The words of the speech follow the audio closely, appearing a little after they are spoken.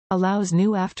Allows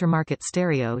new aftermarket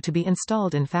stereo to be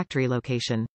installed in factory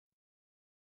location.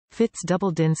 Fits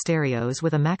double DIN stereos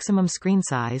with a maximum screen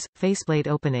size. Faceplate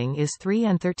opening is 3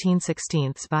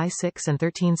 13/16 by 6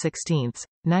 13/16,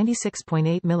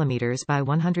 96.8 mm by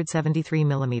 173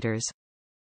 mm.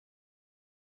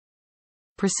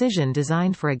 Precision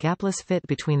designed for a gapless fit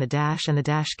between the dash and the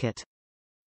dash kit.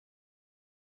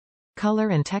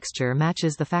 Color and texture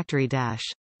matches the factory dash.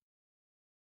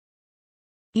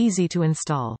 Easy to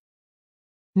install.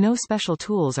 No special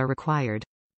tools are required.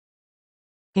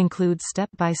 Includes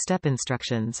step-by-step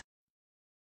instructions.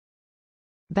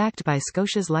 Backed by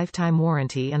Scosche's lifetime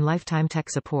warranty and lifetime tech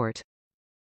support.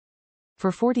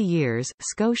 For 40 years,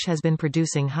 Scosche has been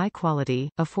producing high-quality,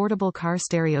 affordable car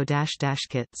stereo dash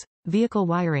kits, vehicle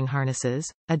wiring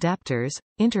harnesses, adapters,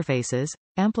 interfaces,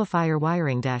 amplifier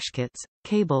wiring dash kits,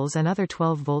 cables and other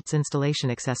 12 volts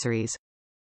installation accessories.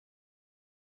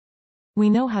 We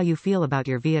know how you feel about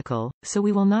your vehicle, so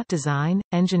we will not design,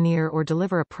 engineer or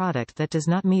deliver a product that does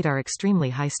not meet our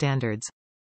extremely high standards.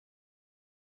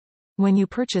 When you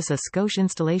purchase a Scosche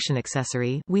installation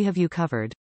accessory, we have you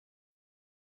covered.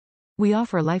 We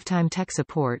offer lifetime tech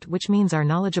support, which means our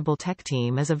knowledgeable tech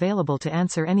team is available to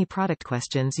answer any product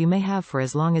questions you may have for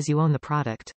as long as you own the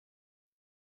product.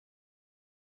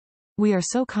 We are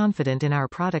so confident in our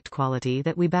product quality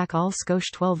that we back all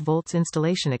Scosche 12 volts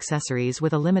installation accessories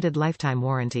with a limited lifetime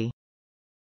warranty.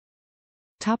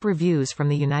 Top reviews from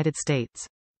the United States.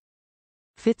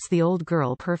 Fits the old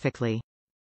girl perfectly.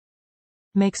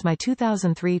 Makes my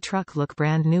 2003 truck look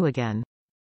brand new again.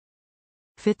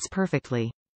 Fits perfectly.